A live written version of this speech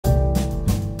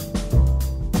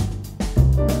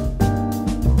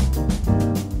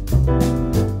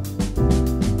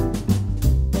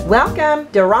Welcome,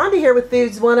 Deronda here with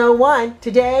Foods 101.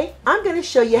 Today, I'm going to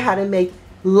show you how to make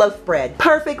loaf bread.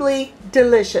 Perfectly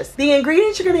delicious. The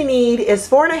ingredients you're going to need is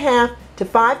 4.5 to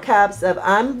 5 cups of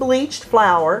unbleached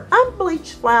flour.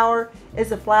 Unbleached flour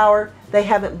is a flour they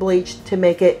haven't bleached to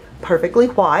make it perfectly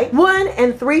white. 1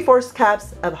 3/4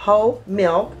 cups of whole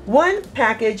milk. 1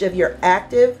 package of your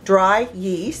active dry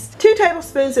yeast. 2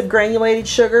 tablespoons of granulated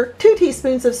sugar. 2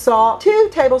 teaspoons of salt. 2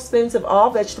 tablespoons of all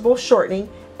vegetable shortening.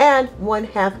 And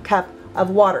 1/2 cup of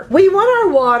water. We want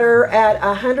our water at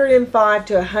 105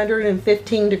 to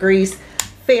 115 degrees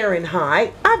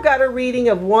Fahrenheit. I've got a reading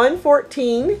of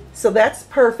 114, so that's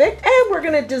perfect. And we're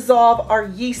going to dissolve our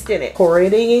yeast in it. Pour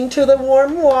it into the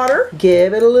warm water.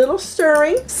 Give it a little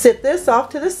stirring. Sit this off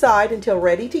to the side until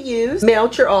ready to use.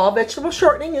 Melt your all vegetable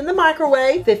shortening in the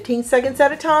microwave 15 seconds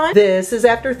at a time. This is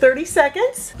after 30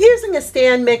 seconds. Using a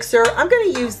stand mixer, I'm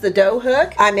going to use the dough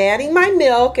hook. I'm adding my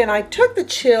milk, and I took the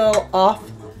chill off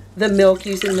the milk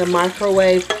using the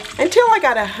microwave until I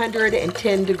got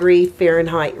 110 degree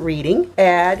Fahrenheit reading.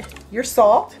 Add your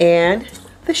salt and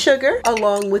the sugar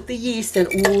along with the yeast,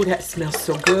 and ooh, that smells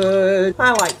so good.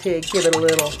 I like to give it a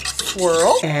little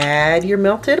swirl. Add your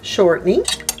melted shortening.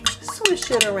 Swish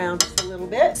it around just a little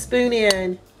bit. Spoon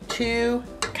in 2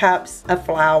 cups of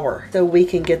flour so we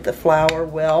can get the flour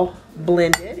well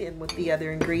blended in with the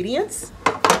other ingredients.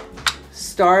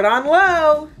 Start on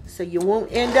low so you won't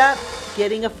end up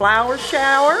getting a flour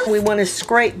shower. We want to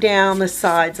scrape down the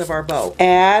sides of our bowl.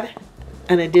 Add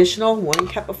an additional 1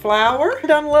 cup of flour. Put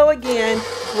on low again.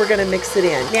 We're going to mix it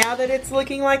in. Now that it's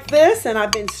looking like this and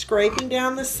I've been scraping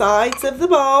down the sides of the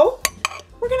bowl,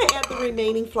 we're going to add the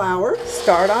remaining flour.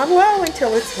 Start on low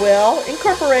until it's well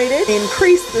incorporated.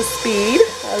 Increase the speed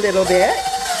a little bit.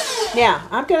 Now,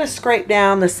 I'm going to scrape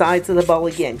down the sides of the bowl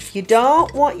again. You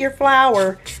don't want your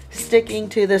flour sticking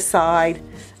to the side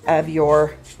of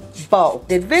your bowl.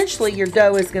 Eventually, your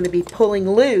dough is going to be pulling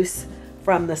loose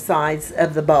from the sides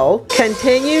of the bowl.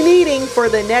 Continue kneading for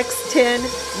the next 10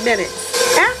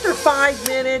 minutes. After 5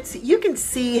 minutes, you can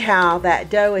see how that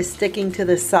dough is sticking to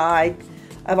the side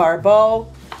of our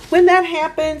bowl. When that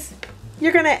happens,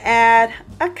 you're going to add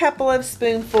a couple of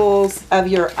spoonfuls of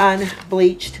your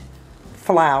unbleached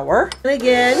flour. And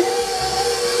again,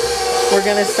 we're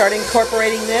going to start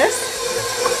incorporating this.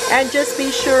 And just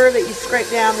be sure that you scrape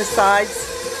down the sides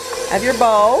of your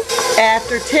bowl.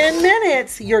 After 10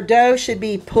 minutes, your dough should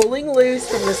be pulling loose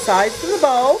from the sides of the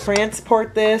bowl.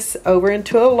 Transport this over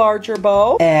into a larger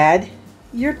bowl. Add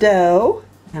your dough.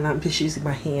 And I'm just using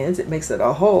my hands. It makes it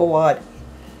a whole lot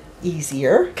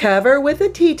easier. Cover with a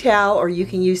tea towel, or you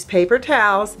can use paper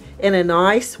towels, in a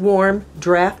nice, warm,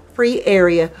 draft-free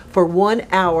area for 1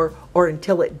 hour or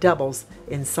until it doubles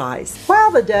in size.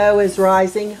 While the dough is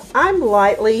rising, I'm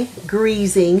lightly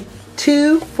greasing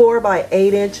 2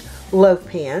 4x8-inch loaf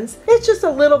pans. It's just a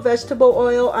little vegetable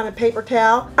oil on a paper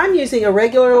towel. I'm using a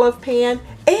regular loaf pan,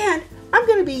 and I'm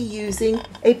going to be using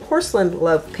a porcelain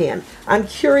loaf pan. I'm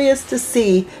curious to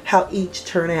see how each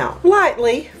turn out.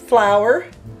 Lightly flour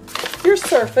your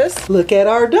surface. Look at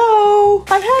our dough.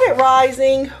 I've had it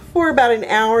rising for about an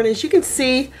hour, and as you can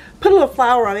see, put a little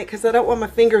flour on it because I don't want my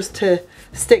fingers to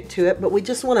stick to it, but we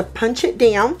just want to punch it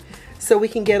down so we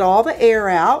can get all the air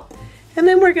out. And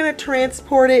then we're going to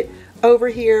transport it over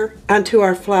here onto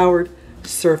our floured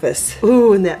surface.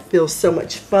 Ooh, and that feels so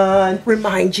much fun.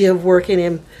 Reminds you of working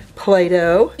in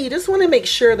Play-Doh. You just want to make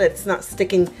sure that it's not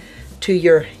sticking to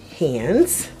your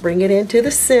hands. Bring it into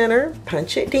the center,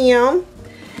 punch it down.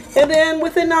 And then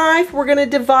with a knife, we're going to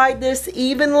divide this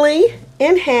evenly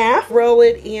in half. Roll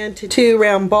it into 2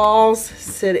 round balls.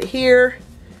 Set it here.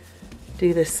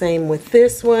 Do the same with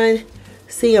this one.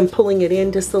 See, I'm pulling it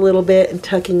in just a little bit and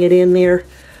tucking it in there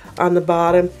on the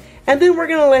bottom. And then we're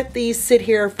going to let these sit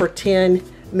here for 10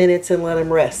 minutes and let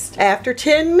them rest. After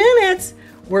 10 minutes,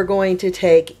 we're going to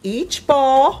take each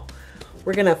ball.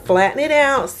 We're going to flatten it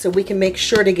out so we can make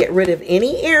sure to get rid of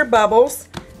any air bubbles.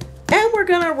 And we're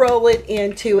going to roll it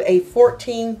into a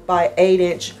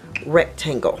 14x8-inch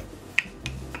rectangle.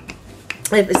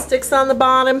 If it sticks on the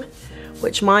bottom,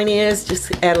 which mine is,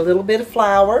 just add a little bit of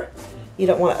flour. You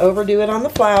don't want to overdo it on the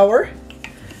flour.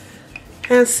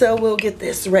 And so we'll get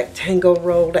this rectangle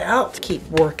rolled out. Keep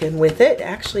working with it.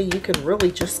 Actually, you can really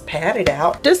just pat it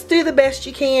out. Just do the best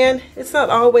you can. It's not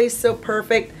always so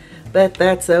perfect, but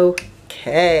that's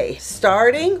okay.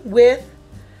 Starting with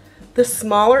the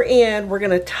smaller end, we're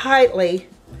going to tightly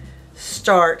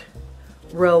start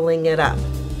rolling it up.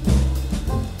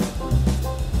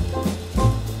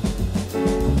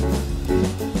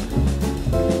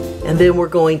 And then we're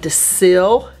going to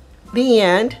seal the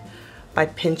end by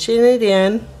pinching it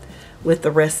in with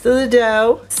the rest of the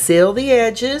dough. Seal the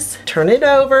edges, turn it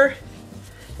over,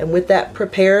 and with that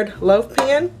prepared loaf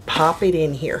pan, pop it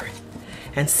in here.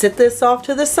 And sit this off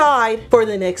to the side for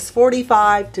the next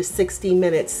 45 to 60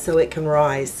 minutes so it can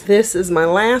rise. This is my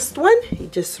last one. You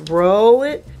just roll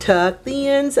it, tuck the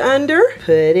ends under,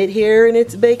 put it here in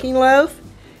its baking loaf,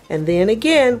 and then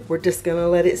again, we're just gonna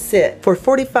let it sit for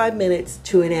 45 minutes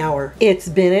to an hour. It's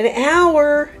been an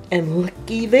hour, and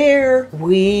looky there,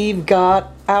 we've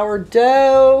got our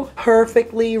dough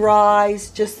perfectly rise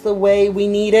just the way we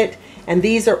need it. And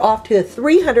these are off to a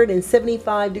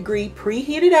 375-degree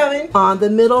preheated oven on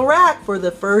the middle rack for the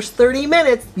first 30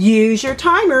 minutes. Use your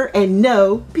timer and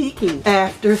no peeking.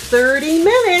 After 30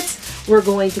 minutes, we're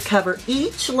going to cover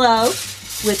each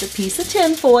loaf with a piece of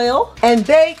tin foil and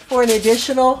bake for an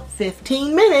additional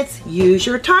 15 minutes. Use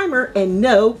your timer and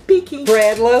no peeking.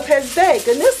 Bread loaf has baked,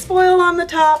 and this foil on the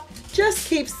top just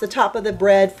keeps the top of the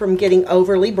bread from getting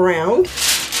overly browned.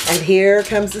 And here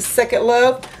comes the second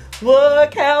loaf.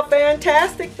 Look how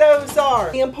fantastic those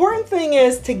are. The important thing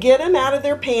is to get them out of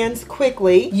their pans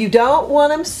quickly. You don't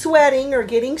want them sweating or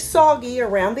getting soggy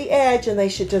around the edge, and they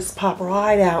should just pop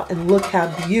right out. And look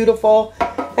how beautiful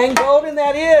and golden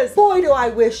that is. Boy, do I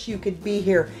wish you could be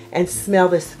here and smell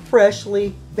this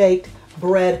freshly baked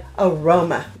bread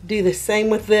aroma. Do the same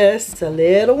with this. It's a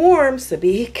little warm, so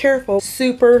be careful,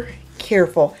 super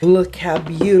careful. Look how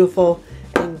beautiful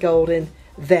and golden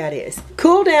that is.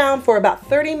 Cool down for about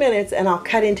 30 minutes and I'll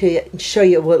cut into it and show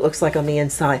you what it looks like on the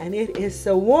inside. And it is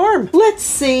so warm. Let's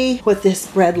see what this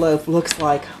bread loaf looks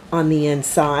like on the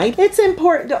inside. It's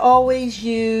important to always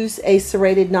use a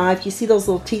serrated knife. You see those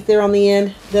little teeth there on the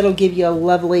end? That'll give you a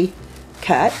lovely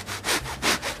cut.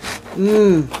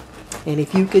 And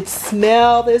if you could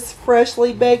smell this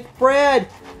freshly baked bread.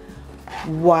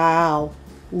 Wow.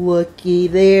 Looky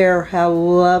there, how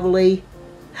lovely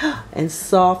and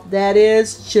soft that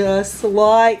is, just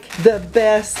like the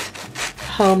best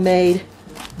homemade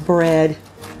bread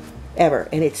ever.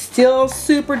 And it's still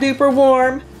super duper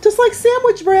warm, just like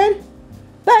sandwich bread,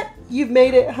 but you've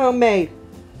made it homemade.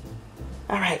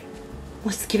 All right,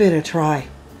 let's give it a try.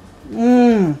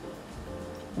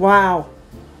 Wow,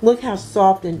 look how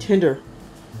soft and tender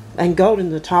and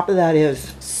golden the top of that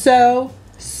is. So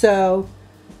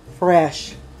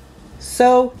fresh,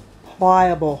 so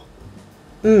pliable.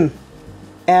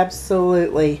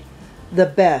 Absolutely the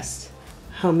best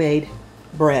homemade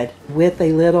bread. With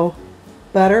a little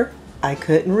butter, I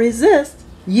couldn't resist.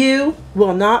 You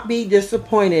will not be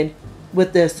disappointed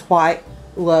with this white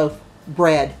loaf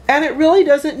bread. And it really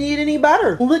doesn't need any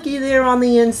butter. Looky there on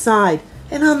the inside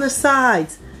and on the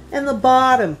sides and the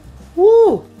bottom.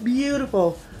 Woo,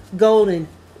 beautiful golden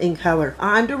in color.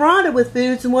 I'm Deronda with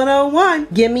Foods 101.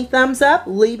 Give me thumbs up,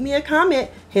 leave me a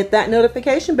comment, hit that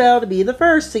notification bell to be the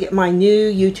first to get my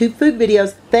new YouTube food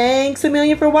videos. Thanks a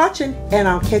million for watching, and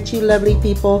I'll catch you lovely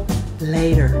people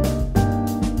later.